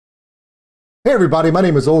Hey everybody, my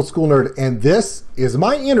name is OldSkuleNerd, and this is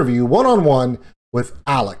my interview one-on-one with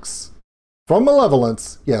Alex from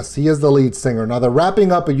Malevolence. Yes, he is the lead singer. Now they're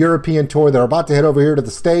wrapping up a European tour. They're about to head over here to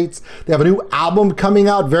the States. They have a new album coming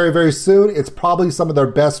out very, very soon. It's probably some of their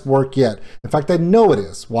best work yet. In fact, I know it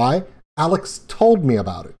is. Why? Alex told me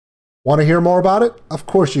about it. Want to hear more about it? Of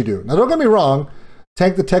course you do. Now don't get me wrong,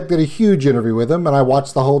 Tank the Tech did a huge interview with him, and I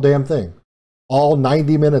watched the whole damn thing. All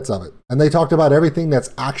 90 minutes of it. And they talked about everything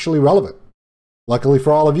that's actually relevant. Luckily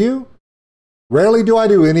for all of you, rarely do I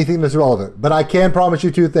do anything that's relevant, but I can promise you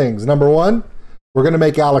two things. Number one, we're going to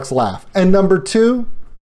make Alex laugh. And number two,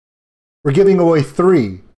 we're giving away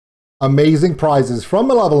 3 amazing prizes from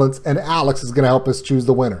Malevolence, and Alex is going to help us choose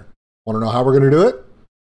the winner. Want to know how we're going to do it?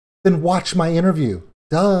 Then watch my interview.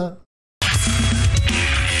 Duh.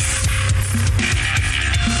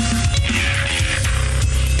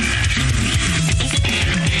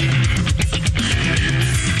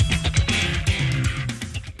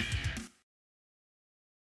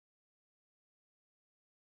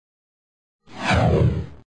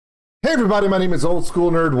 Hey everybody, my name is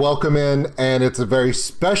OldSkuleNerd. Welcome in, and it's a very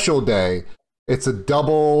special day. It's a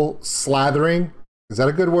double slathering. Is that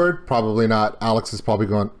a good word? Probably not. Alex is probably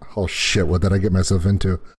going, oh shit, what did I get myself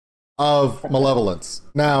into? Of Malevolence.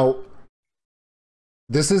 Now,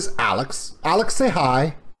 this is Alex. Alex, say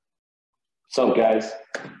hi. What's up, guys?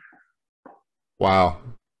 Wow.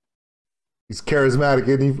 He's charismatic,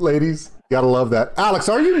 isn't he, ladies? Gotta love that. Alex,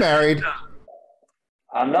 are you married?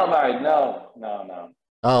 I'm not married, no.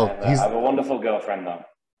 Oh, I have a wonderful girlfriend, though.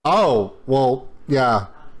 Oh, well, yeah.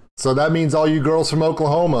 So that means all you girls from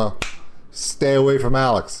Oklahoma, stay away from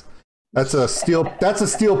Alex. That's a Steel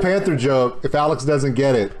Panther joke if Alex doesn't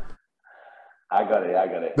get it. I got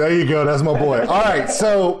it. There you go. That's my boy. All right.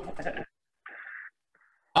 So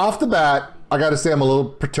off the bat, I got to say I'm a little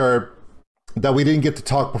perturbed that we didn't get to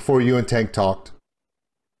talk before you and Tank talked.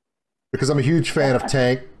 Because I'm a huge fan of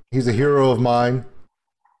Tank. He's a hero of mine.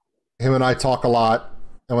 Him and I talk a lot.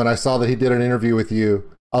 And when I saw that he did an interview with you,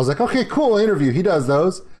 I was like, okay, cool interview. He does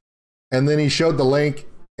those. And then he showed the link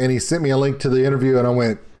and he sent me a link to the interview and I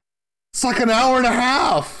went, it's like an hour and a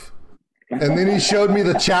half. And then he showed me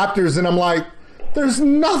the chapters and I'm like, there's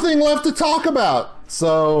nothing left to talk about.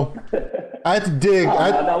 So I had to dig.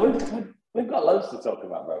 No, we've got loads to talk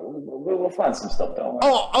about, bro. We'll find some stuff, don't we?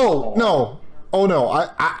 No.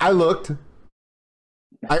 I looked.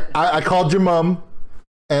 I called your mom.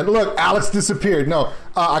 And look, Alex disappeared. No,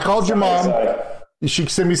 I called your mom. Sorry. She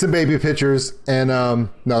sent me some baby pictures. And no,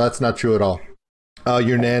 that's not true at all.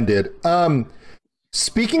 Your Nan did.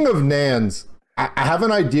 Speaking of Nans, I have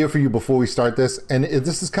an idea for you before we start this. And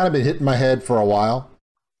this has kind of been hitting my head for a while.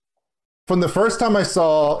 From the first time I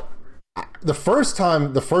saw, the first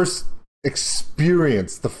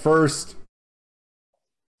experience, the first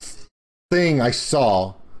thing I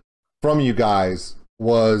saw from you guys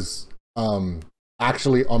was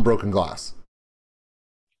actually on Broken Glass.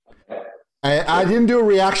 I didn't do a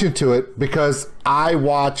reaction to it because I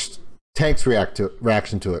watched Tank's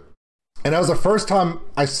reaction to it. And that was the first time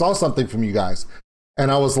I saw something from you guys.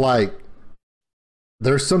 And I was like,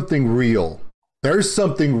 there's something real. There's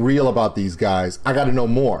something real about these guys. I got to know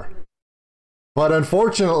more. But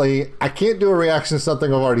unfortunately, I can't do a reaction to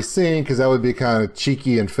something I've already seen because that would be kind of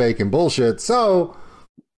cheeky and fake and bullshit. So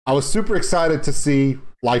I was super excited to see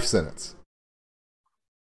Life Sentence.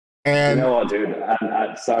 And you know what, dude?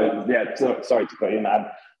 Sorry to cut you in.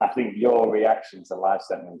 I think your reaction to Life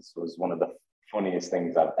Sentence was one of the funniest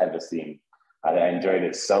things I've ever seen. I enjoyed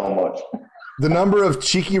it so much. The number of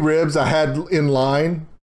cheeky ribs I had in line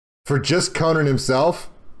for just Konan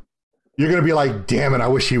himself, you're going to be like, damn it, I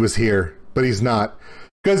wish he was here. But he's not.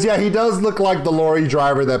 Because, yeah, he does look like the lorry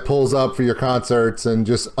driver that pulls up for your concerts and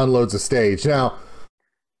just unloads a stage. Now,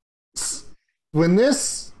 when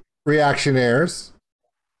this reaction airs,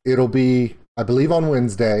 it'll be, I believe, on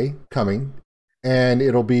Wednesday coming, and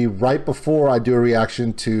it'll be right before I do a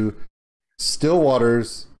reaction to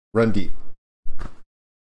Stillwater's Run Deep.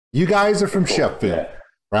 You guys are from Sheffield,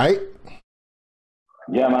 right?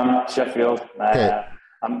 Yeah, man, Sheffield. Okay.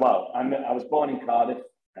 I was born in Cardiff,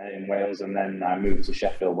 in Wales, and then I moved to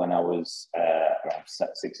Sheffield when I was around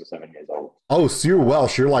 6 or 7 years old. Oh, so you're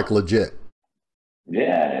Welsh. You're like legit.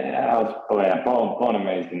 Yeah, I was born and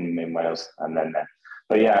raised in Wales, and then.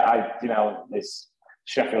 But yeah, this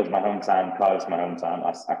Sheffield's my hometown, Cardiff's my hometown.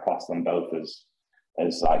 I class them both as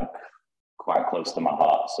like quite close to my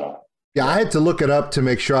heart. So yeah, I had to look it up to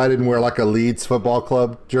make sure I didn't wear like a Leeds Football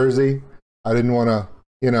Club jersey. I didn't want to,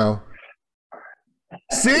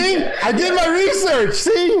 See, I did my research.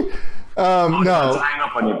 See, No. Hang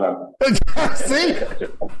up on you, bro. See?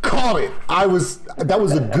 Call it. That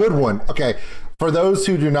was a good one. Okay. For those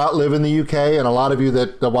who do not live in the UK, and a lot of you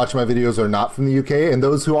that watch my videos are not from the UK, and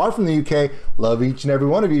those who are from the UK, love each and every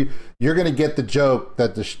one of you, you're going to get the joke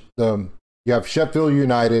that you have Sheffield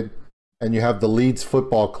United and you have the Leeds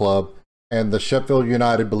Football Club, and the Sheffield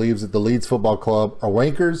United believes that the Leeds Football Club are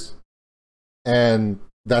wankers, and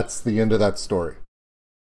that's the end of that story.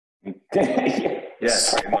 Yeah,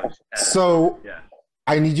 pretty much. So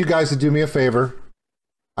I need you guys to do me a favor.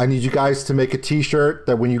 I need you guys to make a t-shirt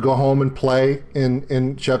that when you go home and play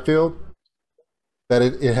in Sheffield, that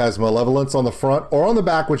it has Malevolence on the front or on the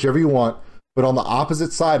back, whichever you want. But on the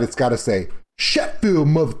opposite side, it's got to say, Sheffield,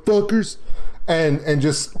 motherfuckers. And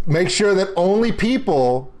just make sure that only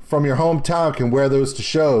people from your hometown can wear those to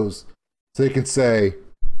shows so they can say,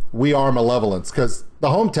 we are Malevolence. Because the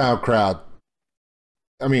hometown crowd,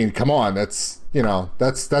 I mean, come on, that's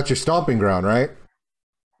your stomping ground, right?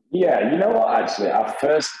 Yeah, you know what, actually, our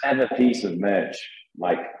first ever piece of merch,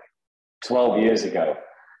 like 12 years ago,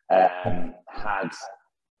 had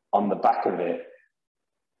on the back of it,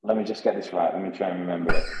 let me just get this right, let me try and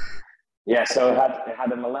remember it. Yeah, so it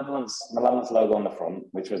had a Malevolence logo on the front,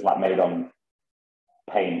 which was like made on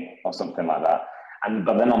paint or something like that.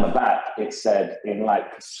 But then on the back, it said in like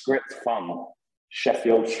script font,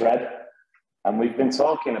 Sheffield Shred. And we've been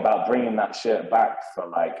talking about bringing that shirt back for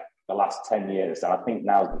like the last 10 years. And I think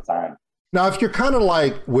now's the time. Now, if you're kind of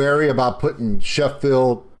like wary about putting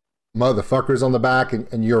Sheffield motherfuckers on the back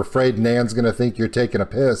and you're afraid Nan's going to think you're taking a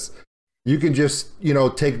piss, you can just,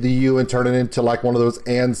 take the U and turn it into like one of those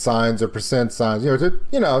and signs or percent signs,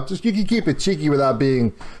 just you can keep it cheeky without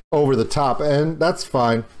being over the top. And that's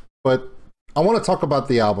fine. But I want to talk about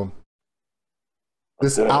the album.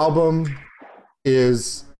 This album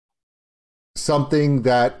is something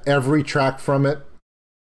that every track from it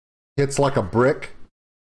hits like a brick,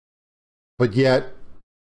 but yet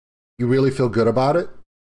you really feel good about it.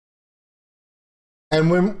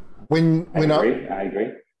 And I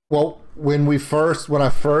agree. Well, when I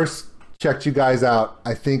first checked you guys out,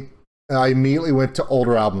 I think I immediately went to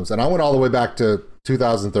older albums, and I went all the way back to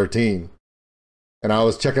 2013. And I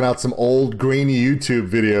was checking out some old grainy YouTube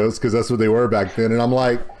videos because that's what they were back then. And I'm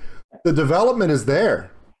like, the development is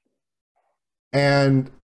there.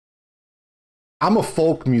 And I'm a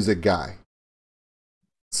folk music guy.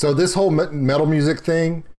 So this whole metal music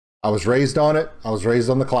thing, I was raised on it. I was raised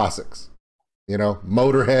on the classics,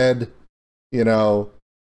 Motorhead,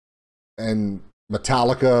 and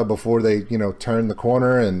Metallica before they, turned the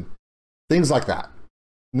corner and things like that.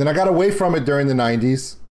 And then I got away from it during the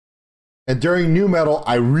 90s. And during nu metal,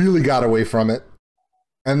 I really got away from it.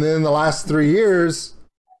 And then in the last 3 years,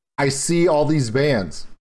 I see all these bands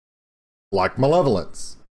like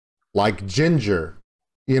Malevolence, like Ginger,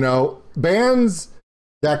 bands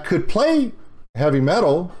that could play heavy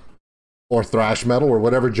metal or thrash metal or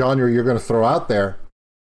whatever genre you're going to throw out there.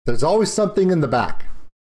 There's always something in the back,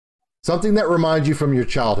 something that reminds you from your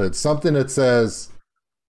childhood, something that says,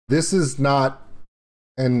 this is not,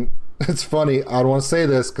 and it's funny, I don't want to say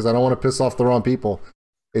this because I don't want to piss off the wrong people.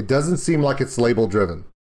 It doesn't seem like it's label driven.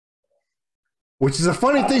 Which is a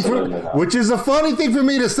funny thing for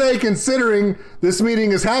me to say, considering this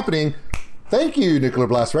meeting is happening. Thank you, Nuclear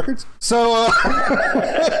Blast Records. So,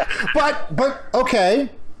 but okay.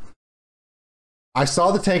 I saw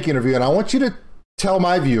the Tank interview, and I want you to tell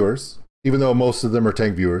my viewers, even though most of them are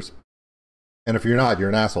Tank viewers, and if you're not, you're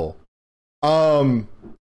an asshole. How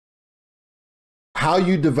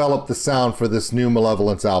you developed the sound for this new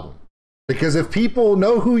Malevolence album? Because if people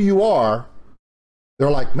know who you are,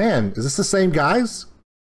 they're like, man, is this the same guys?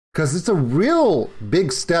 Because it's a real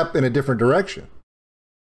big step in a different direction.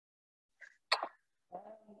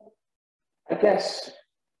 I guess,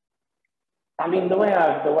 the way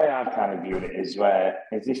I've kind of viewed it is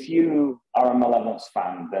if you are a Malevolence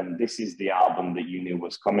fan, then this is the album that you knew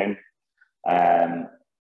was coming. I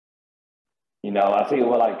feel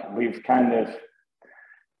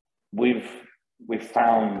we've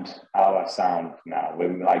found our sound now.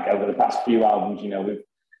 We're like, over the past few albums,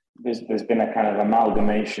 there's been a kind of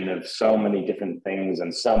amalgamation of so many different things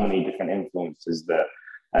and so many different influences that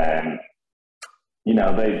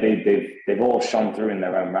they've all shone through in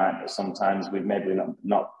their own right, but sometimes we've maybe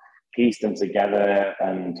not pieced them together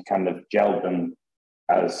and kind of gelled them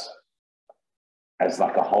as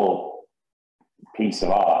like a whole piece of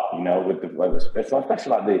art, especially like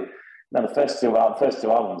the first two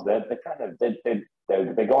albums,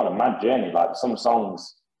 they go on a mad journey. Like, some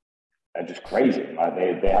songs are just crazy. Like,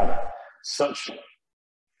 they have such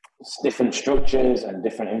different structures and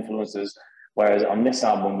different influences. Whereas on this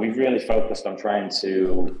album, we've really focused on trying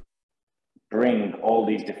to bring all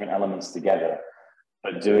these different elements together,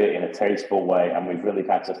 but do it in a tasteful way. And we've really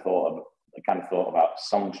kind of thought about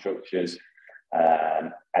song structures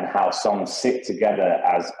and how songs sit together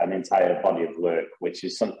as an entire body of work, which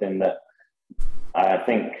is something that I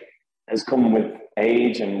think has come with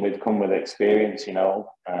age and come with experience, you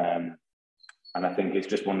know. And I think it's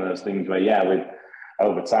just one of those things where,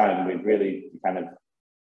 over time, we've really kind of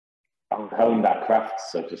honed our craft,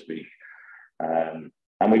 so to speak.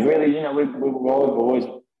 And we've really, you know, we've always,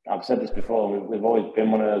 I've said this before, we've always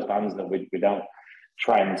been one of those bands that we don't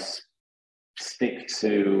try and stick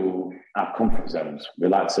to our comfort zones. We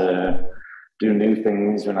like to do new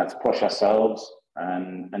things. We like to push ourselves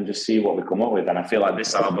and just see what we come up with. And I feel like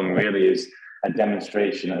this album really is a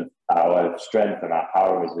demonstration of our strength and our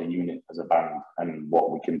power as a unit, as a band, and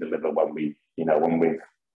what we can deliver when we've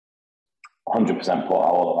 100% put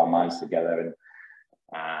all of our minds together.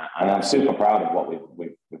 And I'm super proud of what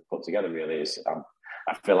we've put together. Really,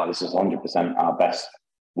 I feel like this is 100% our best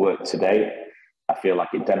work to date. I feel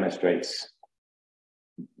like it demonstrates,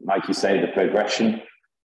 like you say, the progression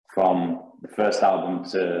from the first album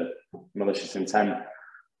to Malicious Intent.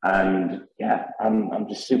 And yeah, I'm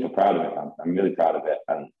just super proud of it. I'm really proud of it.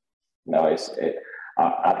 And you know,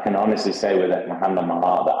 I can honestly say with my hand on my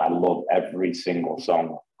heart that I love every single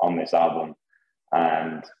song on this album.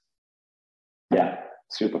 And yeah,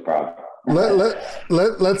 super proud.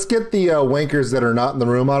 Let's get the wankers that are not in the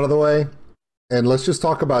room out of the way, and let's just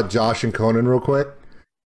talk about Josh and Konan real quick.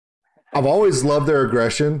 I've always loved their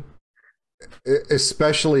aggression,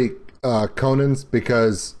 especially Conan's,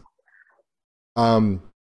 because the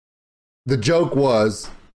joke was,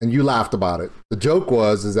 and you laughed about it, the joke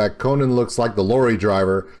is that Konan looks like the lorry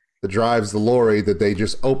driver that drives the lorry that they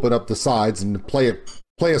just open up the sides and play a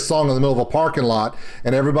song in the middle of a parking lot,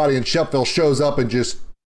 and everybody in Sheffield shows up and just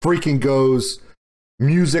freaking goes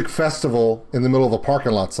music festival in the middle of a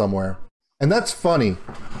parking lot somewhere. And that's funny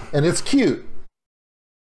and it's cute.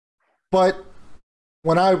 But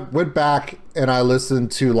when I went back and I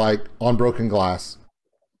listened to like On Broken Glass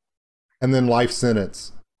and then Life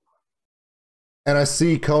Sentence, and I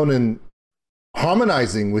see Konan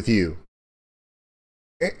harmonizing with you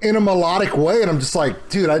in a melodic way, and I'm just like,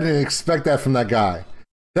 dude, I didn't expect that from that guy.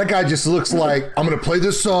 That guy just looks like, I'm going to play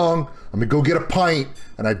this song, I'm going to go get a pint,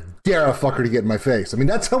 and I dare a fucker to get in my face. I mean,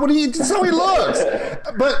 that's how he looks.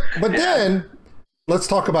 But then, let's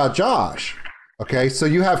talk about Josh. Okay, so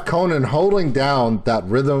you have Konan holding down that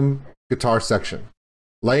rhythm guitar section,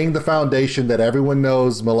 laying the foundation that everyone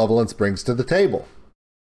knows Malevolence brings to the table.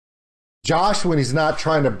 Josh, when he's not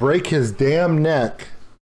trying to break his damn neck,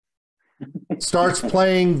 starts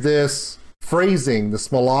playing this phrasing,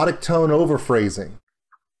 this melodic tone over phrasing,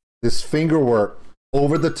 this finger work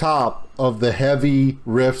over the top of the heavy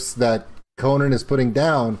riffs that Konan is putting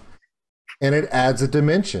down, and it adds a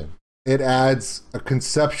dimension. It adds a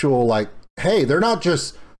conceptual, like, hey, they're not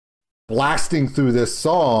just blasting through this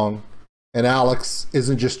song and Alex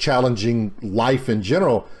isn't just challenging life in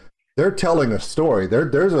general. They're telling a story.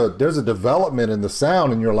 There's a development in the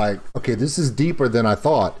sound, and you're like, okay, this is deeper than I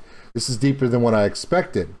thought. This is deeper than what I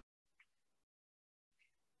expected.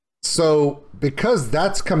 So because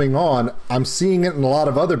that's coming on, I'm seeing it in a lot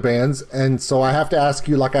of other bands, and so I have to ask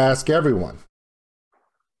you, like I ask everyone,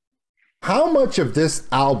 how much of this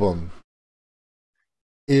album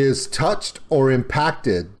is touched or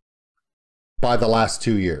impacted by the last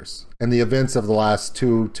 2 years and the events of the last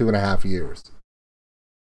two and a half years?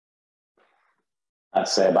 I'd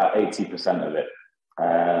say about 80% of it.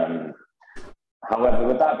 However,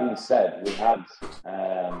 with that being said, we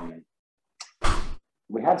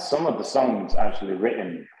had some of the songs actually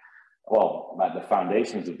written, well, like the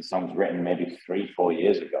foundations of the songs written maybe 3-4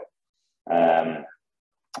 years ago.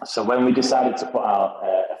 So when we decided to put out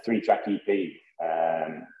a 3-track EP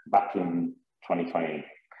back in 2020,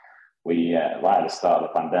 right at the start of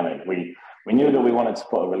the pandemic, we knew that we wanted to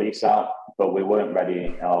put a release out, but we weren't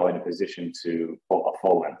ready or in a position to put a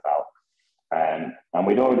full length out. And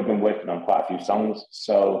we'd already been working on quite a few songs.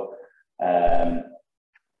 So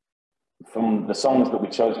from the songs that we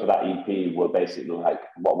chose for that EP were basically like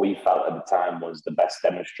what we felt at the time was the best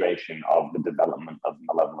demonstration of the development of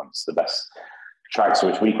Malevolence, the best tracks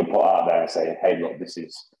which we could put out there and say, hey, look, this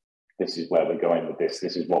is where we're going with this.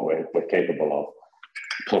 This is what we're capable of,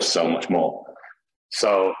 plus so much more.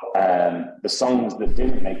 So the songs that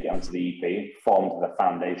didn't make it onto the EP formed the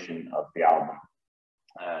foundation of the album.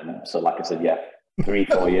 So like I said,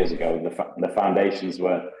 3-4 years ago, the foundations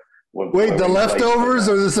were wait, the leftovers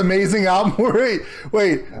or this amazing album?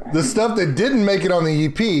 Wait, the stuff that didn't make it on the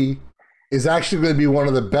EP is actually going to be one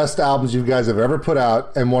of the best albums you guys have ever put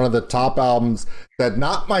out, and one of the top albums that,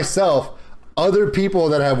 not myself, other people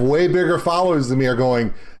that have way bigger followers than me are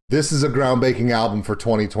going, this is a groundbreaking album for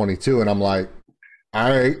 2022. And I'm like, all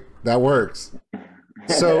right, that works.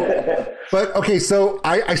 So, but okay, so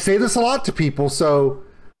I say this a lot to people. So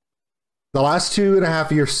the last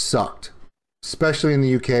 2.5 years sucked, especially in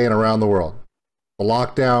the UK and around the world. The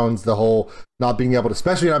lockdowns, the whole not being able to,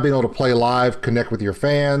 especially not being able to play live, connect with your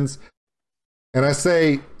fans. And I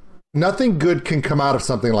say, nothing good can come out of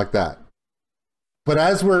something like that. But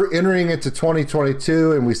as we're entering into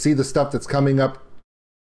 2022 and we see the stuff that's coming up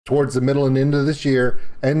towards the middle and end of this year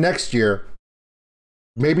and next year,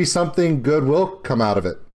 maybe something good will come out of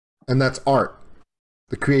it. And that's art,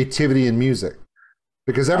 the creativity in music.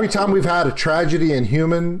 Because every time we've had a tragedy in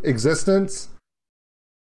human existence,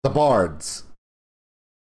 the bards,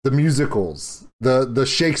 the musicals, the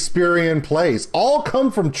Shakespearean plays, all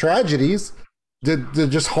come from tragedies, the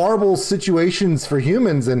just horrible situations for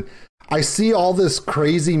humans. And I see all this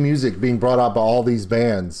crazy music being brought out by all these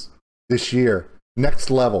bands this year, next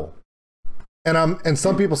level. And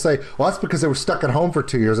some people say, well, that's because they were stuck at home for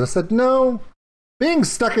 2 years. I said, no, being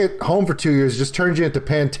stuck at home for 2 years just turns you into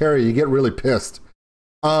Pantera. You get really pissed.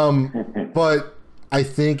 But I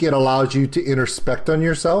think it allows you to introspect on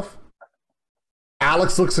yourself.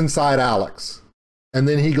 Alex looks inside Alex. And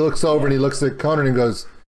then he looks over and he looks at Konan and goes,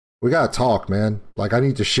 we got to talk, man. Like, I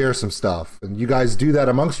need to share some stuff. And you guys do that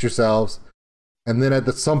amongst yourselves. And then at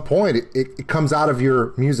some point, it comes out of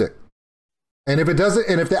your music. And if it doesn't,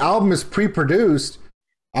 and if the album is pre-produced,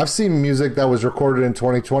 I've seen music that was recorded in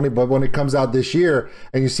 2020, but when it comes out this year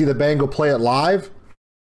and you see the band go play it live,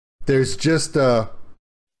 there's just a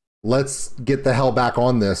let's get the hell back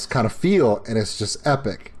on this kind of feel. And it's just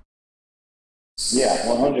epic. Yeah,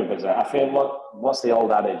 100%. I feel what's the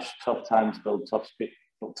old adage? Tough times build tough people.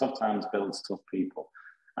 Tough times builds tough people,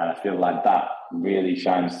 and I feel like that really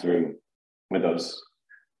shines through with us,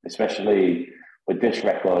 especially with this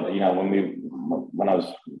record. You know, when we've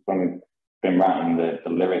been writing the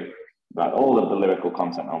lyric, like all of the lyrical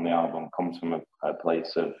content on the album comes from a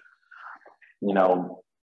place of, you know,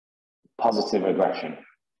 positive aggression,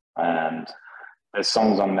 and there's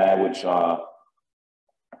songs on there which are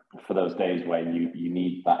for those days where you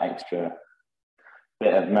need that extra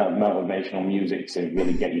bit of motivational music to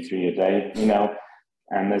really get you through your day, you know.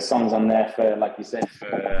 And there's songs on there for, like you said,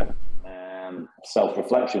 for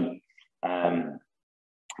self-reflection.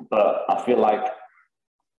 But I feel like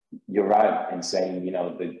you're right in saying, you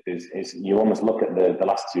know, you almost look at the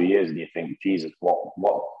last 2 years and you think, Jesus,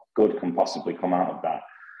 what good can possibly come out of that?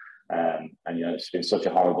 And you know, it's been such a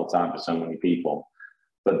horrible time for so many people.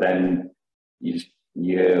 But then you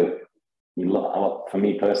look, for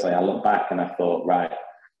me personally, I look back and I thought, right,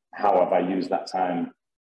 how have I used that time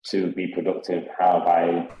to be productive? How have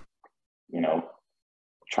I, you know,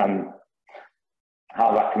 how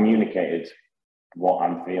have I communicated what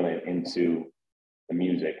I'm feeling into the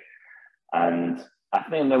music? And I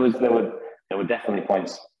think there were definitely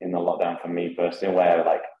points in the lockdown for me personally where,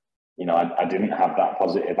 like, you know, I didn't have that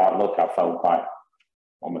positive outlook. I felt quite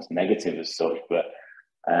almost negative as such, but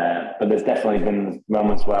there's definitely been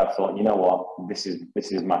moments where I thought, you know what, this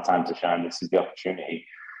is my time to shine. This is the opportunity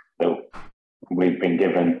that we've been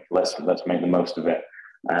given. Let's make the most of it.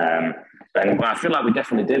 And I feel like we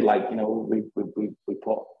definitely did. Like, you know, we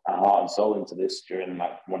put our heart and soul into this during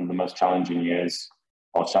like one of the most challenging years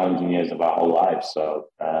of our whole lives. So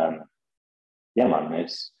yeah, man,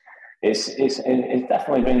 it's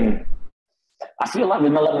definitely been. I feel like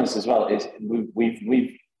with Malevolence as well,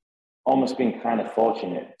 we've almost been kind of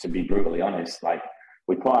fortunate, to be brutally honest. Like,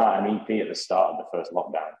 we put out an EP at the start of the first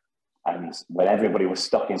lockdown, and when everybody was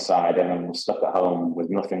stuck inside, everyone was stuck at home with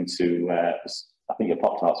nothing to. I think your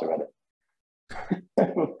Pop-Tarts are ready.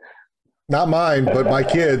 Not mine, but my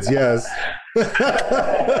kids, yes.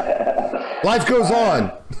 Life goes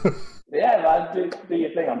on. Yeah, man, do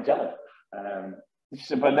your thing. I'm jealous.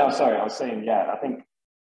 But no, sorry, I was saying, yeah, I think,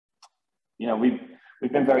 you know, we've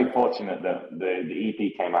been very fortunate that the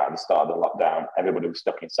EP came out at the start of the lockdown. Everybody was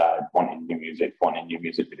stuck inside, wanting new music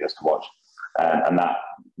videos to watch. And that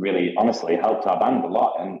really, honestly, helped our band a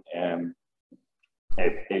lot. And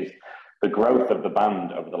the growth of the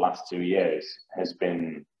band over the last 2 years has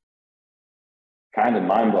been kind of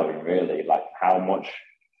mind-blowing, really, like how much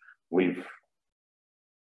we've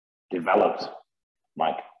developed,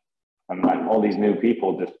 like, and like all these new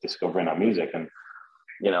people just discovering our music. And,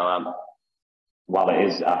 you know, while it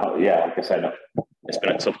is, yeah, like I said, it's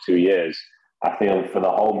been a tough 2 years. I feel for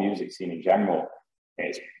the whole music scene in general,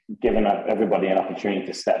 it's given everybody an opportunity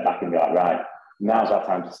to step back and be like, right, now's our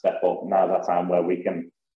time to step up. Now's our time where we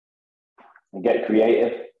can get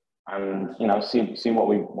creative and, you know, see what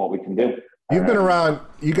we can do. You've been around,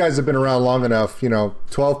 you guys have been around long enough,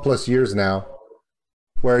 12 plus years now,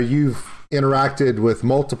 where you've interacted with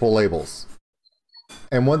multiple labels.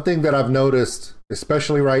 And one thing that I've noticed,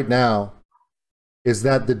 especially right now, is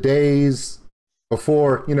that the days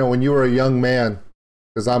before, when you were a young man,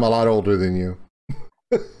 because I'm a lot older than you,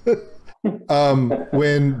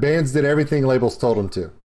 when bands did everything labels told them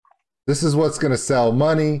to. This is what's going to sell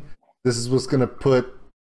money. This is what's going to put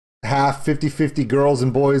half 50-50 girls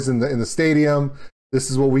and boys in the stadium.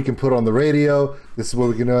 This is what we can put on the radio. This is what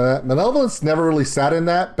we can do. That Malevolence never really sat in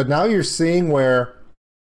that, but now you're seeing where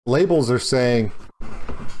labels are saying,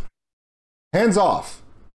 hands off.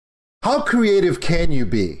 How creative can you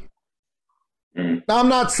be? Now, I'm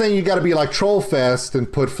not saying you got to be like Troll Fest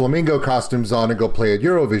and put flamingo costumes on and go play at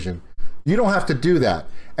Eurovision. You don't have to do that.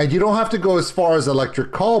 And you don't have to go as far as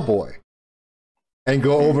Electric Callboy and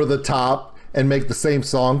go over the top and make the same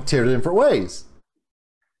song 10 different ways.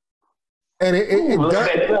 And a little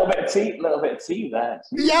bit of tea there.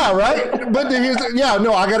 Yeah, right. But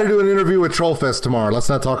I got to do an interview with Trollfest tomorrow. Let's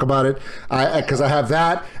not talk about it, because I have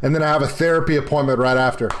that, and then I have a therapy appointment right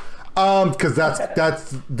after. Because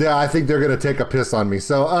I think they're gonna take a piss on me.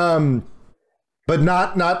 So, but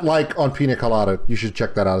not like on Pina Colada. You should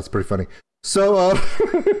check that out. It's pretty funny. So,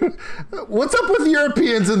 what's up with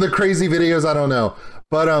Europeans and the crazy videos? I don't know,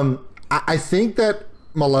 but I think that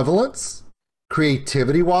Malevolence,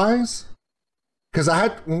 creativity wise. Because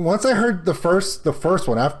once I heard the first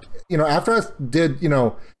one after I did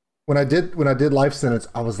when I did Life Sentence,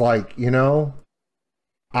 I was like,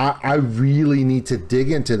 I really need to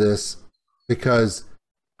dig into this, because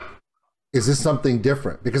is this something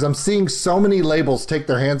different? Because I'm seeing so many labels take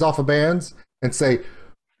their hands off of bands and say,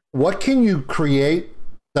 what can you create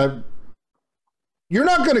that you're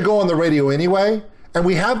not going to go on the radio anyway? And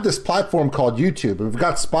we have this platform called YouTube. We've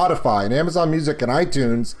got Spotify and Amazon Music and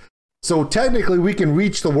iTunes. So technically we can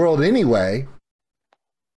reach the world anyway.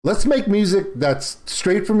 Let's make music that's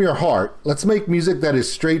straight from your heart. Let's make music that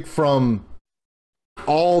is straight from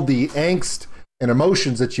all the angst and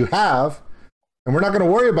emotions that you have. And we're not going to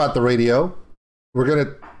worry about the radio. We're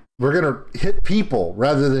going to hit people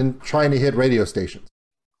rather than trying to hit radio stations.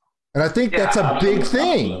 And I think that's a big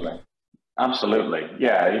thing. Absolutely.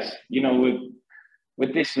 Yeah. It's,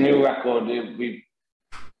 with this new record, we've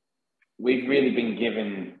really been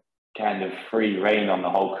given kind of free reign on the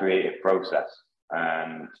whole creative process.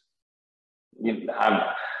 And we've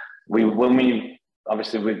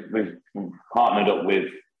partnered up with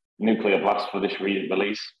Nuclear Blast for this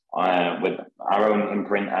release, with our own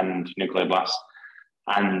imprint and Nuclear Blast.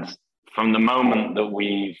 And from the moment that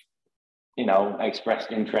we've,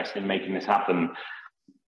 expressed interest in making this happen,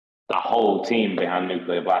 the whole team behind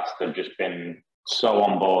Nuclear Blast have just been so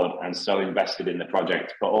on board and so invested in the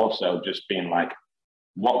project, but also just being like,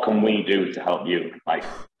 what can we do to help you? Like,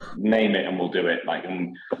 name it and we'll do it. Like,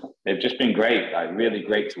 and they've just been great, like really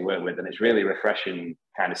great to work with. And it's really refreshing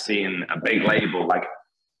kind of seeing a big label, like,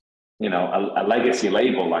 a legacy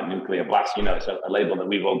label like Nuclear Blast, it's a label that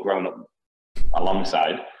we've all grown up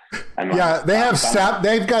alongside. And yeah, they have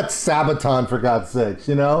they've got Sabaton, for God's sakes,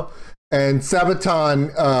 and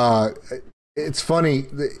Sabaton, it's funny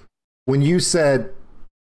when you said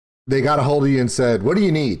they got a hold of you and said, what do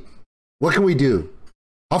you need? What can we do?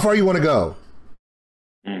 How far you want to go?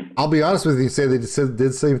 I'll be honest with you, they did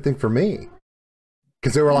the same thing for me.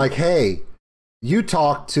 Because they were like, hey, you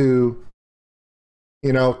talk to,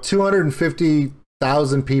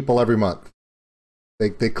 250,000 people every month.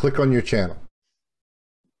 They click on your channel.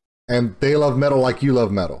 And they love metal like you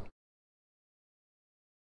love metal.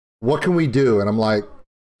 What can we do? And I'm like,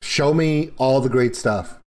 show me all the great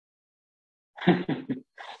stuff.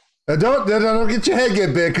 Don't get your head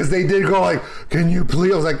get big, because they did go like, can you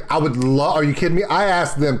please? I was like, I would love, are you kidding me? I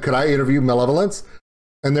asked them, could I interview Malevolence?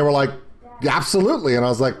 And they were like, yeah, absolutely. And I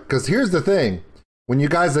was like, because here's the thing. When you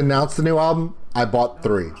guys announced the new album, I bought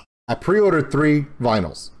 3. I pre-ordered 3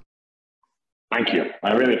 vinyls. Thank you.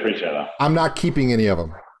 I really appreciate that. I'm not keeping any of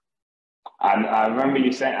them. I remember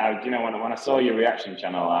you saying, when I saw your reaction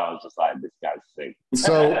channel, I was just like, this guy's sick.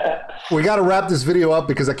 So we got to wrap this video up,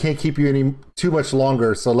 because I can't keep you too much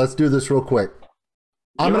longer. So let's do this real quick.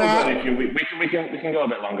 We can go a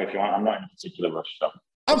bit longer if you want. I'm not in a particular rush. So.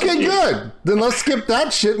 Okay, good. Then let's skip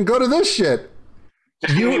that shit and go to this shit.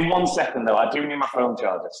 Just give me 1 second, though. I do need my phone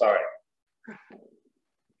charger. Sorry.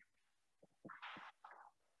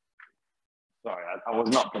 Sorry, I was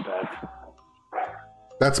not prepared.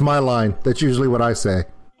 That's my line. That's usually what I say.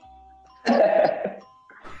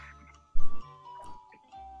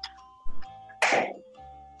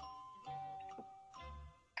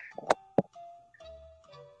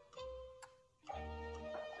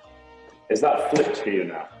 Is that flipped for you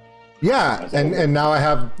now? Yeah, and now I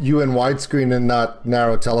have you in widescreen and not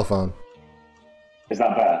narrow telephone. Is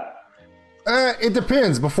that better? It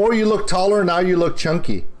depends. Before you look taller, now you look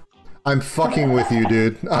chunky. I'm fucking with you,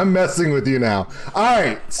 dude. I'm messing with you now. All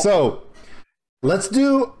right, so let's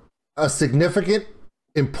do a significant,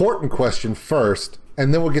 important question first,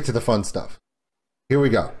 and then we'll get to the fun stuff. Here we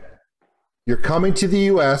go. You're coming to the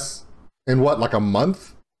U.S. in what, like a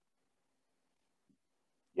month?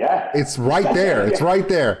 Yeah. It's right there. It's right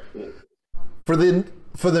there. For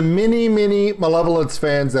the many Malevolence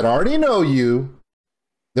fans that already know you,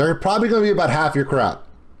 they're probably going to be about half your crowd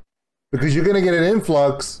because you're going to get an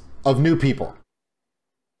influx of new people,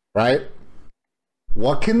 right?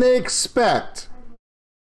 What can they expect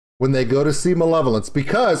when they go to see Malevolence?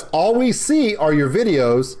 Because all we see are your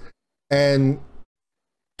videos, and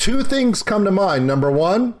two things come to mind. Number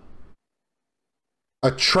one,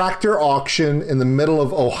 a tractor auction in the middle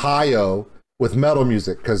of Ohio with metal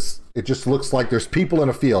music, because it just looks like there's people in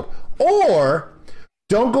a field. Or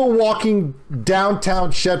don't go walking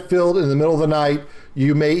downtown Sheffield in the middle of the night.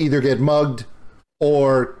 You may either get mugged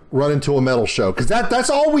or run into a metal show, because that's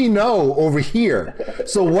all we know over here.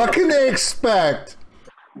 So what can they expect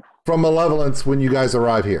from Malevolence when you guys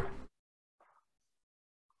arrive here?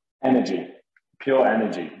 Energy, pure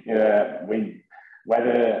energy.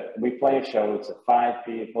 Whether we play a show to 5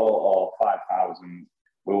 people or 5,000,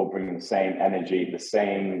 we will bring the same energy, the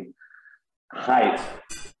same hype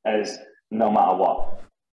as no matter what.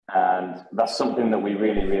 And that's something that we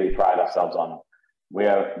really pride ourselves on.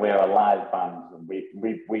 We're a live band, and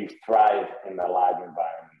we thrive in the live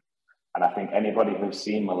environment. And I think anybody who's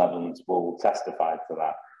seen Malevolence will testify to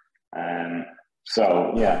that.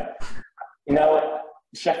 So yeah, you know,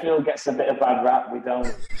 Sheffield gets a bit of bad rap.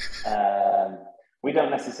 We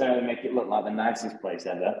don't necessarily make it look like the nicest place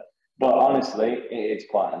ever, but honestly, it's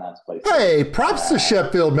quite a nice place. Hey, props to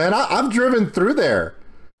Sheffield, man. I've driven through there.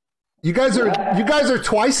 You guys are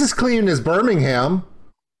twice as clean as Birmingham.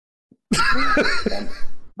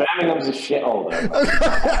 Birmingham's a shithole,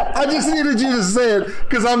 though. I just needed you to say it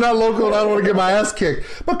because I'm not local and I don't want to get my ass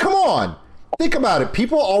kicked. But come on, think about it.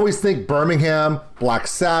 People always think Birmingham, Black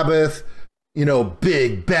Sabbath, you know,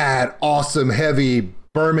 big, bad, awesome, heavy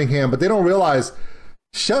Birmingham, but they don't realize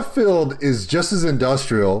Sheffield is just as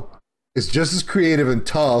industrial, is just as creative and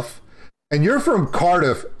tough. And you're from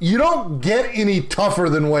Cardiff. You don't get any tougher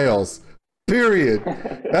than Wales. Period.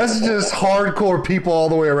 That's just hardcore people all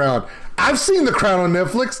the way around. I've seen The Crown on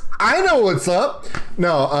Netflix. I know what's up.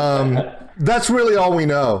 No, that's really all we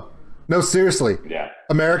know. No, seriously. Yeah.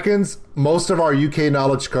 Americans, most of our UK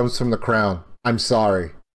knowledge comes from The Crown. I'm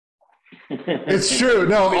sorry. It's true.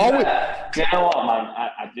 No, do you know what, man?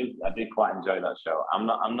 I do quite enjoy that show. I'm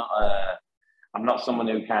not someone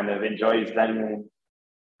who kind of enjoys them.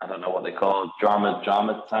 I don't know what they call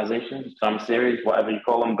dramatization, drama series, whatever you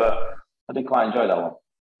call them, but I did quite enjoy that one.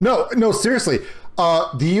 No, seriously.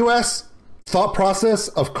 The U.S. thought process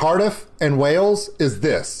of Cardiff and Wales is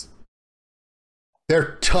this.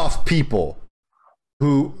 They're tough people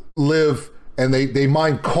who live and they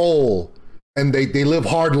mine coal and they live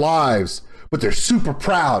hard lives, but they're super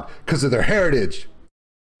proud because of their heritage.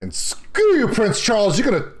 And screw you, Prince Charles, you're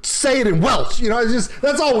going to say it in Welsh. You know, it's just,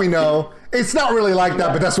 that's all we know. It's not really like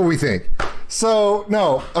that, but that's what we think. So,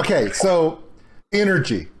 no. Okay, so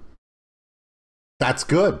energy. That's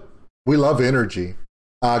good. We love energy.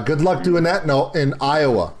 Good luck doing that in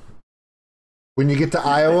Iowa. When you get to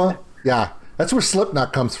Iowa, yeah, that's where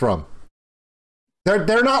Slipknot comes from.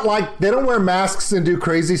 They're not like, they don't wear masks and do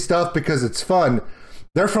crazy stuff because it's fun.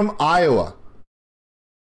 They're from Iowa.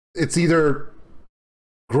 It's either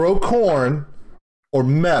grow corn or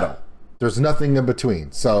metal. There's nothing in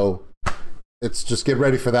between. So it's just get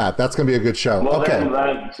ready for that. That's going to be a good show. Well, okay.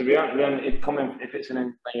 Then, to be honest, if it's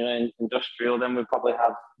an industrial, then we probably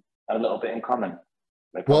have a little bit in common.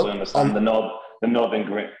 They probably understand the northern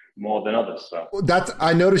grit more than others. So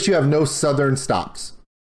I noticed you have no southern stops.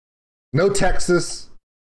 No Texas,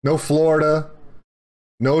 no Florida,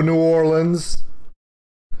 no New Orleans.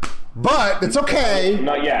 But it's okay.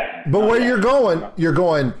 Not yet. But where you're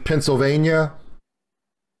going Pennsylvania,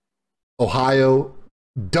 Ohio,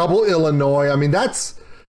 double Illinois. I mean, that's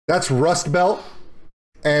Rust Belt.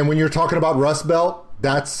 And when you're talking about Rust Belt,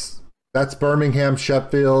 that's Birmingham,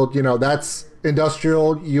 Sheffield, you know, that's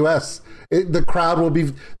industrial US. The crowd will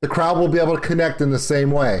be able to connect in the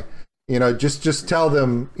same way. You know, just tell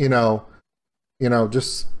them, you know,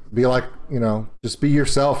 just be like, you know, just be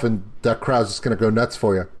yourself and that crowd's just going to go nuts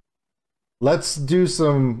for you. Let's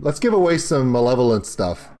give away some Malevolence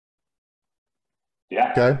stuff.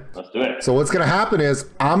 Yeah. Okay. Let's do it. So what's going to happen is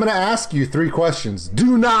I'm going to ask you 3 questions.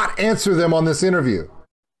 Do not answer them on this interview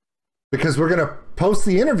because we're going to post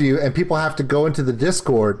the interview and people have to go into the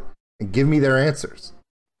Discord and give me their answers.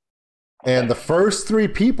 And the first 3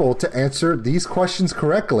 people to answer these questions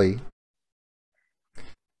correctly,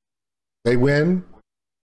 they win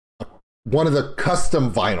one of the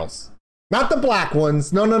custom vinyls. Not the black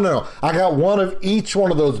ones. No. I got one of each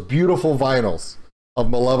one of those beautiful vinyls of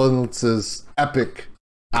Malevolence's epic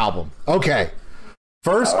album. Okay.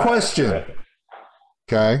 First question.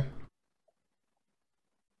 Okay.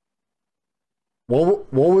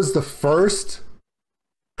 What was the first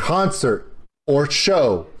concert or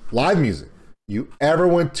show, live music, you ever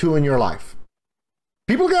went to in your life?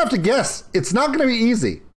 People are going to have to guess. It's not going to be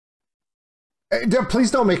easy.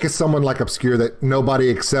 Please don't make it someone like obscure that nobody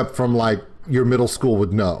except from like your middle school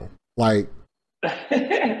would know. Like, no,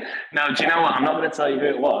 do you know what? I'm not going to tell you who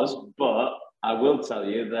it was, but I will tell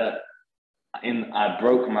you that I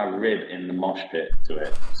broke my rib in the mosh pit to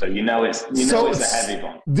it. So it's a heavy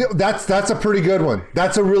one. That's a pretty good one.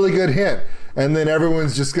 That's a really good hint. And then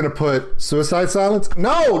everyone's just going to put Suicide Silence?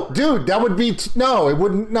 No, dude, that would be it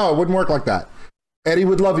wouldn't work like that. Eddie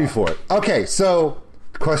would love you for it. Okay, so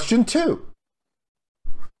question 2.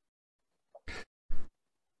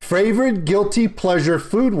 Favorite guilty pleasure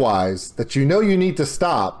food-wise that you need to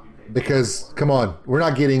stop because, come on, we're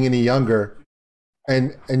not getting any younger.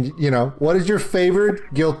 And what is your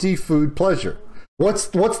favorite guilty food pleasure? What's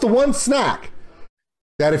the one snack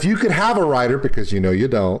that if you could have a writer, because you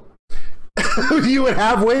don't, you would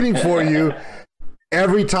have waiting for you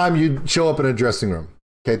every time you show up in a dressing room?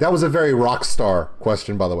 Okay, that was a very rock star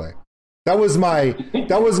question, by the way. That was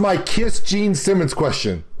my Kiss Gene Simmons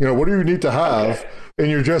question. What do you need to have in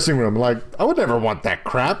your dressing room? Like, I would never want that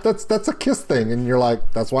crap. That's a Kiss thing. And you're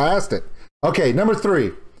like, that's why I asked it. Okay, number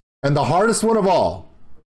 3. And the hardest one of all.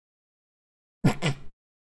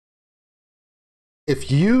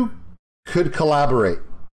 If you could collaborate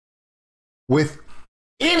with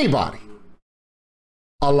anybody,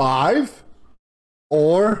 alive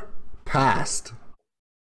or past.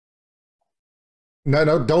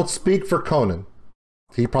 No, don't speak for Konan.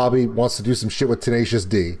 He probably wants to do some shit with Tenacious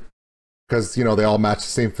D because, they all match the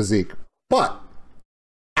same physique. But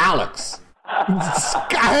Alex, I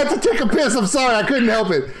had to take a piss. I'm sorry. I couldn't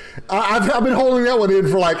help it. I've been holding that one in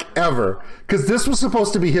for like ever because this was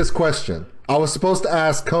supposed to be his question. I was supposed to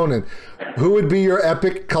ask Konan, who would be your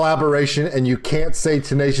epic collaboration? And you can't say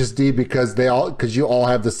Tenacious D because you all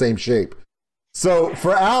have the same shape. So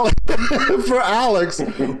for Alex,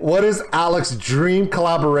 what is Alex's dream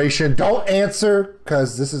collaboration? Don't answer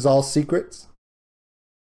because this is all secrets.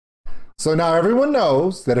 So now everyone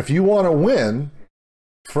knows that if you want to win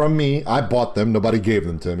from me, I bought them. Nobody gave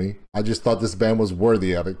them to me. I just thought this band was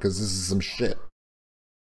worthy of it because this is some shit.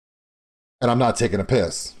 And I'm not taking a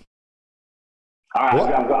piss. All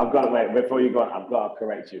right, I've got to wait. Before you go on, I've got to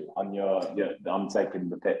correct you on your I'm taking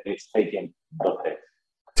the piss. It's taking the piss.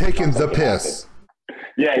 Taking the piss.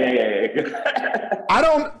 Yeah.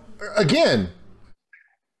 Again,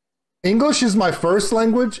 English is my first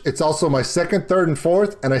language. It's also my second, third, and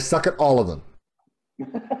fourth, and I suck at all of them.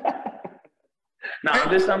 No, I'm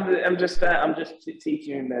just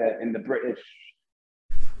teaching in the British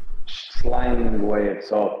slang way of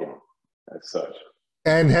talking as such.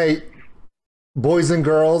 And hey, boys and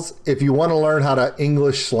girls, if you want to learn how to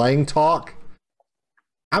English slang talk,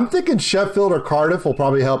 I'm thinking Sheffield or Cardiff will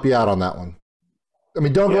probably help you out on that one. I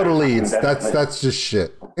mean, don't go to Leeds. That's just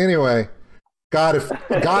shit. Anyway, God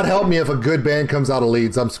help me if a good band comes out of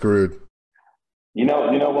Leeds, I'm screwed. You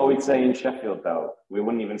know what we'd say in Sheffield though? We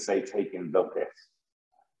wouldn't even say taking the piss.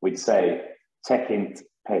 We'd say taking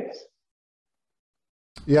piss.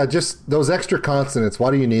 Yeah, just those extra consonants. Why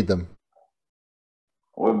do you need them?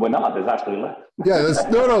 We're not. There's actually left. Yeah,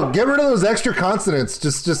 no. Get rid of those extra consonants.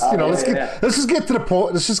 Let's just get to the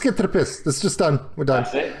point. Let's just get to the piss. It's just done. We're done.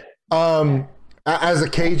 That's it. As a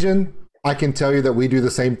Cajun, I can tell you that we do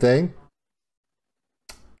the same thing,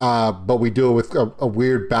 but we do it with a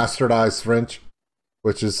weird bastardized French,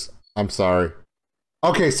 which is, I'm sorry.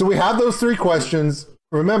 Okay, so we have those 3 questions.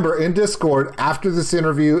 Remember, in Discord, after this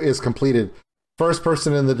interview is completed, first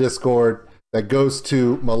person in the Discord that goes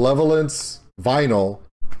to Malevolence vinyl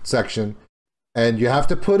section, and you have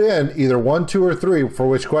to put in either 1, 2, or 3 for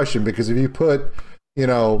which question, because if you put,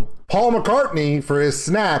 Paul McCartney for his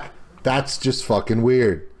snack, that's just fucking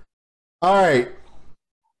weird. All right.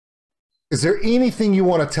 Is there anything you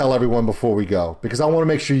want to tell everyone before we go? Because I want to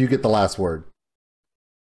make sure you get the last word.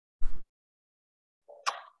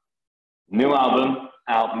 New album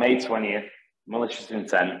out May 20th, Malicious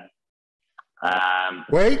Intent.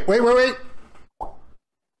 Wait.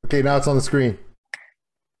 Okay, now it's on the screen.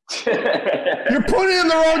 You're pointing in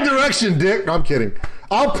the wrong direction, Dick. No, I'm kidding.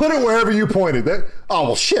 I'll put it wherever you pointed. Oh,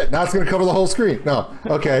 well, shit. Now it's going to cover the whole screen. No.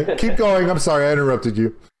 Okay. Keep going. I'm sorry. I interrupted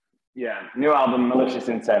you. Yeah. New album, Malicious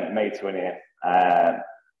Intent, May 20th.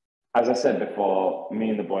 As I said before, me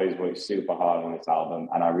and the boys worked super hard on this album,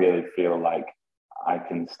 and I really feel like I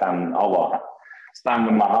can stand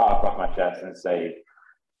with my heart across my chest and say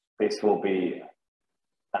this will be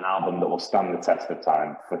an album that will stand the test of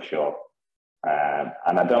time for sure.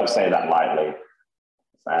 And I don't say that lightly.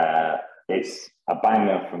 It's a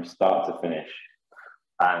banger from start to finish,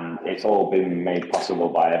 and it's all been made possible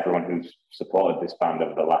by everyone who's supported this band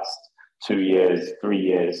over the last 2 years, 3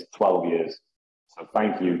 years, 12 years. So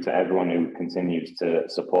thank you to everyone who continues to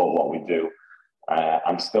support what we do.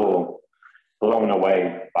 I'm still blown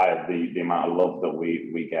away by the amount of love that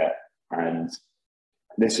we get. And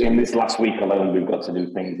in this last week alone, we've got to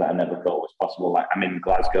do things that I never thought was possible. Like I'm in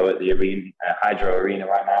Glasgow at the Hydro Arena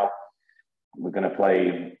right now. We're going to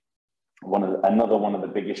play another one of the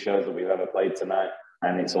biggest shows that we've ever played tonight.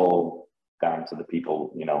 And it's all down to the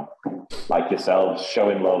people, like yourselves,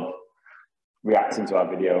 showing love, reacting to our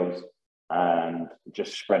videos, and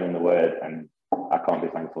just spreading the word. And I can't be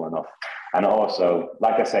thankful enough. And also,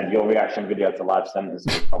 like I said, your reaction video to Live Centers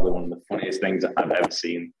is probably one of the funniest things I've ever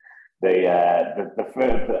seen. I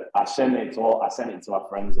sent it to our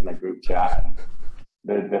friends in the group chat.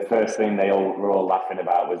 And the first thing were all laughing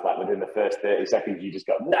about was like within the first 30 seconds, you just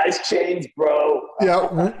go, "Nice chains, bro."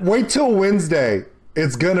 Yeah, wait till Wednesday.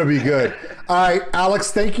 It's gonna be good. All right,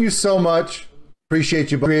 Alex, thank you so much.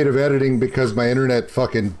 Appreciate you creative editing because my internet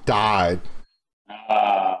fucking died.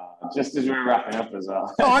 Just as we were wrapping up as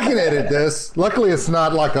well. Oh, I can edit this. Luckily, it's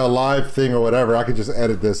not like a live thing or whatever. I can just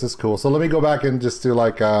edit this. It's cool. So let me go back and just do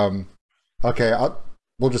like, okay,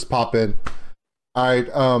 we'll just pop in. All right.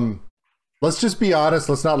 Let's just be honest.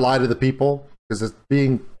 Let's not lie to the people because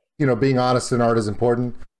being honest in art is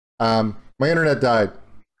important. My internet died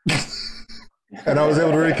and I was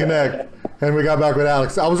able to reconnect and we got back with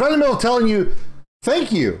Alex. I was right in the middle of telling you,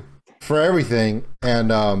 thank you for everything.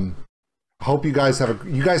 And, hope you guys have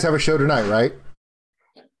a show tonight, right?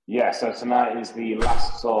 Yeah, so tonight is the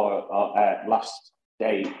last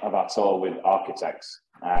day of our tour with Architects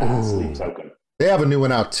and Sleep Token. They have a new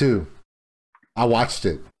one out too. I watched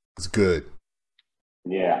it. It's good.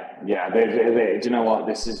 Yeah. Do you know what?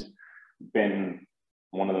 This has been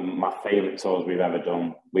one of my favorite tours we've ever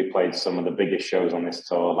done. We played some of the biggest shows on this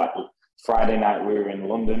tour. Like Friday night, we were in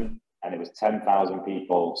London, and it was 10,000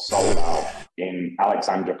 people sold out in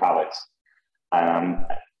Alexandra Palace.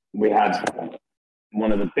 We had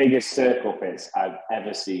one of the biggest circle pits I've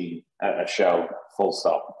ever seen at a show, full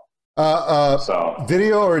stop.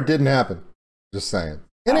 Video or it didn't happen? Just saying.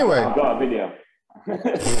 Anyway. I've got a video.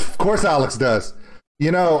 Of course Alex does.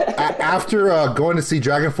 After going to see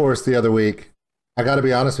Dragon Force the other week, I got to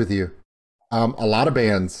be honest with you. A lot of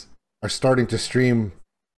bands are starting to stream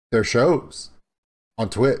their shows on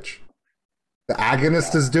Twitch. The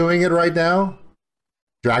Agonist is doing it right now.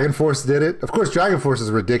 Dragon Force did it. Of course, Dragon Force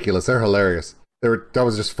is ridiculous. They're hilarious. That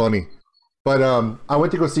was just funny. But I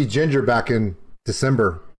went to go see Ginger back in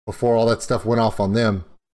December before all that stuff went off on them.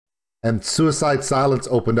 And Suicide Silence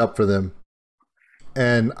opened up for them.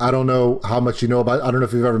 And I don't know how much you know about it. I don't know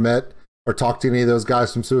if you've ever met or talked to any of those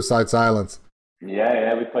guys from Suicide Silence.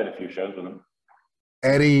 Yeah, we played a few shows with them.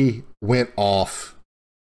 Eddie went off.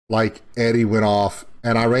 And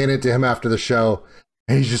I ran into him after the show.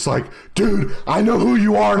 And he's just like, "Dude, I know who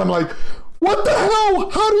you are." And I'm like, "What the hell?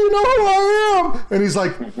 How do you know who I am?" And he's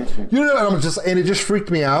like, and it just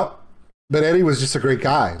freaked me out. But Eddie was just a great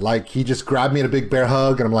guy. Like, he just grabbed me in a big bear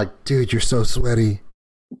hug. And I'm like, "Dude, you're so sweaty.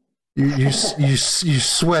 You're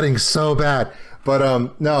sweating so bad."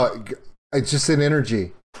 But no, it's just an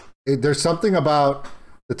energy. There's something about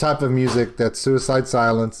the type of music that Suicide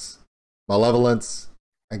Silence, Malevolence,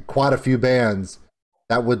 and quite a few bands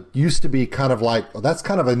that used to be kind of like, that's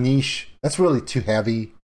kind of a niche. That's really too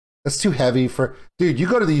heavy. That's too heavy for... Dude, you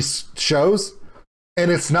go to these shows,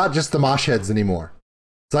 and it's not just the mosh heads anymore.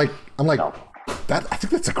 It's like, I'm like, I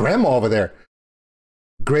think that's a grandma over there.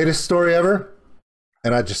 Greatest story ever.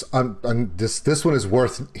 And this one is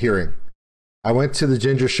worth hearing. I went to the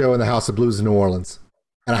Ginger show in the House of Blues in New Orleans,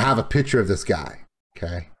 and I have a picture of this guy.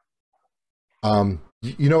 Okay.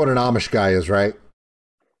 You know what an Amish guy is, right?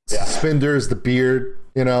 Yeah. Suspenders, the beard,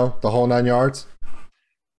 the whole 9 yards.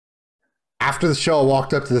 After the show, I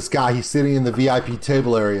walked up to this guy. He's sitting in the VIP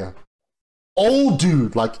table area. Old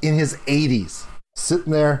dude, like in his 80s,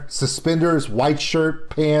 sitting there, suspenders, white shirt,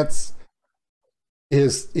 pants.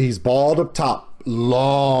 He's bald up top,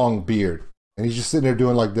 long beard, and he's just sitting there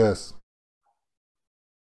doing like this.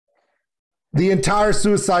 The entire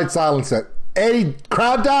Suicide Silence set. Eddie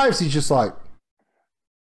crowd dives. He's just like,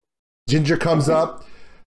 Ginger comes up.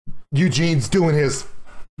 Eugene's doing his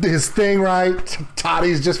thing, right?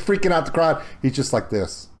 Toddy's just freaking out the crowd. He's just like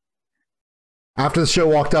this. After the show,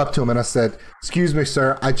 walked up to him and I said, "Excuse me,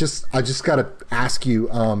 sir. I just got to ask you,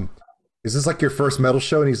 is this like your first metal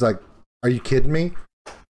show?" And he's like, "Are you kidding me?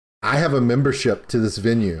 I have a membership to this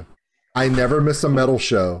venue. I never miss a metal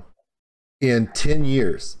show in 10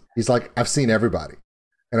 years. He's like, "I've seen everybody."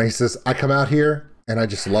 And he says, "I come out here and I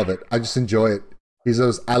just love it. I just enjoy it." He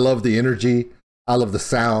says, "I love the energy. I love the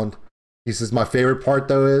sound." He says, "My favorite part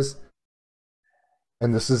though is,"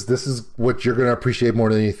 and this is what you're going to appreciate more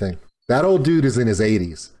than anything. That old dude is in his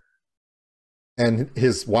 80s. And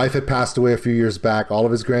his wife had passed away a few years back. All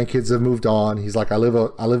of his grandkids have moved on. He's like, I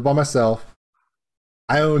live by myself.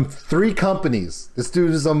 I own 3 companies. This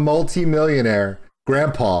dude is a multi-millionaire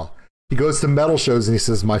grandpa. He goes to metal shows and he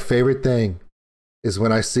says, "My favorite thing is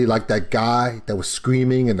when I see like that guy that was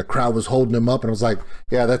screaming and the crowd was holding him up." And I was like,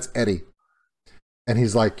 "Yeah, that's Eddie." And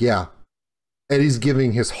he's like, "Yeah, Eddie's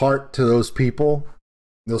giving his heart to those people.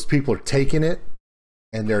 Those people are taking it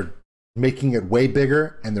and they're making it way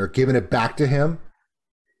bigger and they're giving it back to him.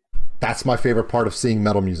 That's my favorite part of seeing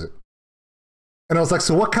metal music." And I was like,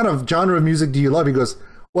 "So what kind of genre of music do you love?" He goes,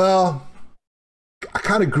 "Well, I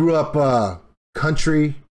kind of grew up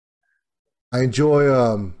country. I enjoy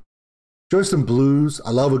some blues.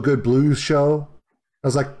 I love a good blues show." I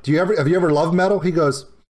was like, have you ever loved metal?" He goes,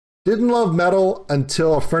 "Didn't love metal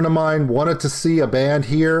until a friend of mine wanted to see a band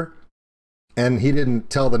here, and he didn't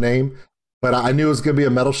tell the name, but I knew it was going to be a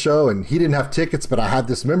metal show, and he didn't have tickets, but I had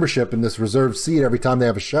this membership and this reserved seat every time they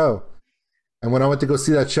have a show. And when I went to go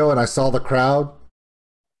see that show and I saw the crowd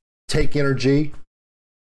take energy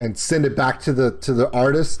and send it back to the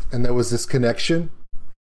artist, and there was this connection,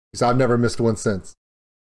 because I've never missed one since."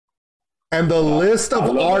 And the list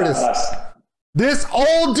of artists, this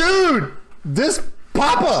old dude, this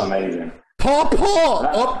Papa, amazing.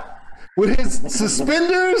 Papa, with his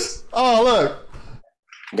suspenders. Oh, look.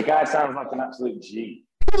 The guy sounds like an absolute G.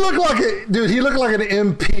 He looked like he looked like an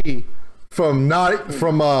MP from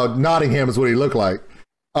Nottingham is what he looked like.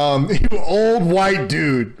 He was an old white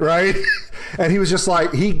dude, right? And he was just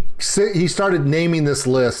like, he started naming this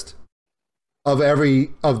list of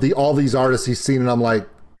all these artists he's seen, and I'm like,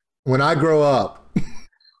 when I grow up,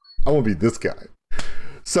 I want to be this guy.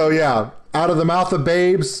 So yeah, out of the mouth of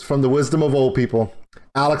babes, from the wisdom of old people.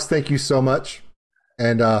 Alex, thank you so much.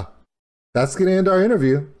 And that's going to end our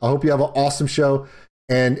interview. I hope you have an awesome show.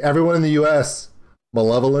 And everyone in the U.S.,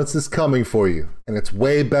 Malevolence is coming for you. And it's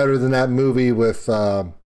way better than that movie with,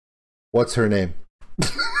 what's her name?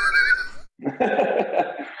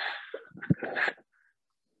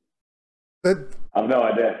 I've no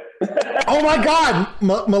idea. Oh my God,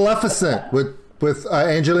 Maleficent with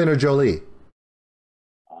Angelina Jolie.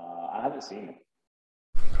 I haven't seen it.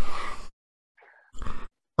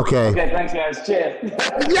 Okay, thanks guys. Cheers.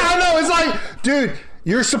 Yeah, I know. It's like, dude,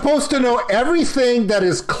 you're supposed to know everything that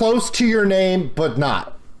is close to your name, but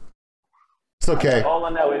not. It's okay. All I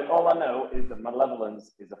know is that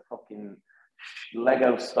Malevolence is a fucking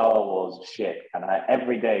Lego Star Wars ship, and I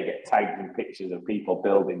every day get tagged in pictures of people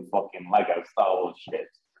building fucking Lego Star Wars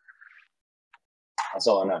ships. That's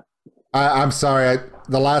all I know. I'm sorry.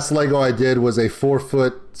 The last Lego I did was a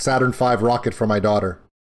 4-foot Saturn V rocket for my daughter.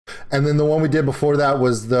 And then the one we did before that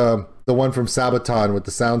was the one from Sabaton with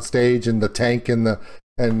the sound stage and the tank and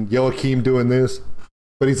Joachim doing this.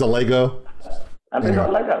 But he's a Lego. Have you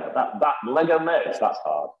got Lego? That Lego merch, that's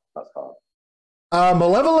hard. That's hard.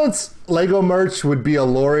 Malevolence Lego merch would be a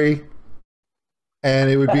lorry. And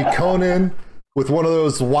it would be Konan with one of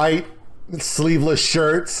those white sleeveless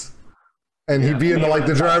shirts. And he'd be in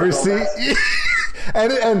the driver's seat.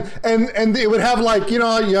 and it would have like, you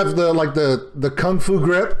have the kung fu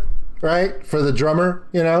grip, right? For the drummer,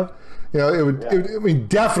 it would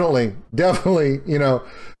definitely,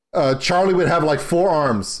 Charlie would have like 4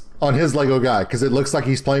 arms on his Lego guy because it looks like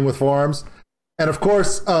he's playing with 4 arms. And of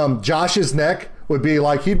course, Josh's neck would be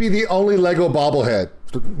like, he'd be the only Lego bobblehead.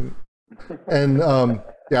 And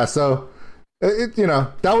so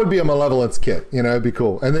that would be a Malevolence kit, it'd be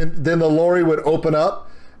cool. And then the lorry would open up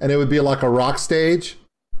and it would be like a rock stage.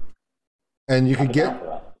 And you could get,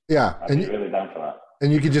 I'd be really down for that.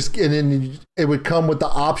 And you could just, and then it would come with the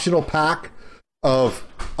optional pack of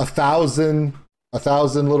 1,000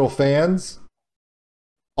 little fans,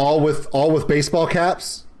 all with baseball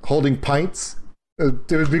caps, holding pints.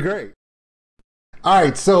 It would be great. All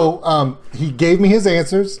right, so he gave me his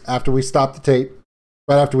answers after we stopped the tape,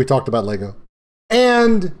 right after we talked about Lego.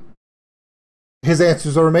 And his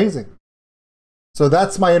answers are amazing. So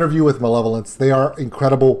that's my interview with Malevolence. They are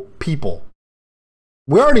incredible people.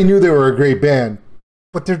 We already knew they were a great band,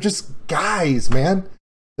 but they're just guys, man.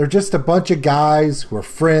 They're just a bunch of guys who are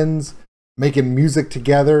friends, making music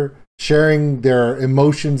together, sharing their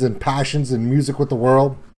emotions and passions and music with the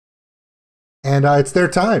world. And it's their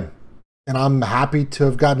time. And I'm happy to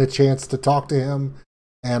have gotten a chance to talk to him.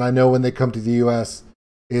 And I know when they come to the US,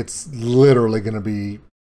 it's literally going to be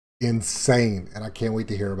insane. And I can't wait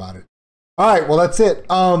to hear about it. All right, well, that's it.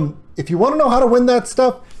 If you want to know how to win that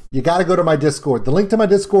stuff, you got to go to my Discord. The link to my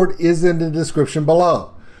Discord is in the description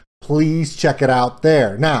below. Please check it out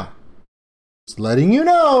there. Now, just letting you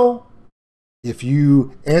know, if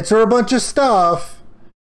you answer a bunch of stuff,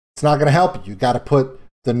 it's not going to help you. You got to put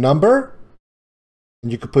the number,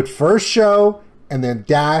 and you could put first show, and then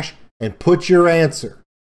dash, and put your answer.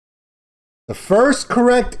 The first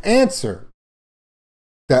correct answer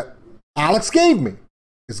that Alex gave me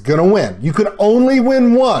is going to win. You can only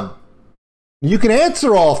win one. You can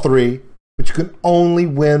answer all three, but you can only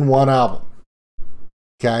win one album.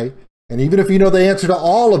 Okay? And even if you know the answer to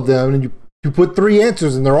all of them, and you put three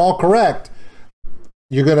answers and they're all correct,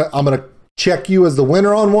 I'm gonna check you as the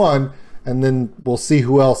winner on one, and then we'll see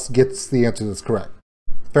who else gets the answer that's correct.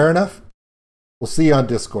 Fair enough? We'll see you on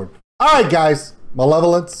Discord. All right, guys.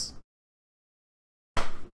 Malevolence.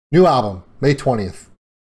 New album, May 20th.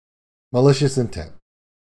 Malicious Intent.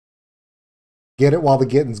 Get it while the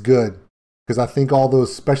getting's good, because I think all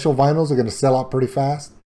those special vinyls are going to sell out pretty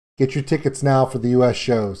fast. Get your tickets now for the US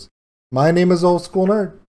shows. My name is Old School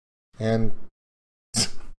Nerd, and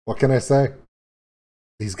what can I say?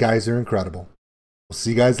 These guys are incredible. We'll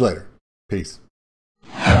see you guys later. Peace.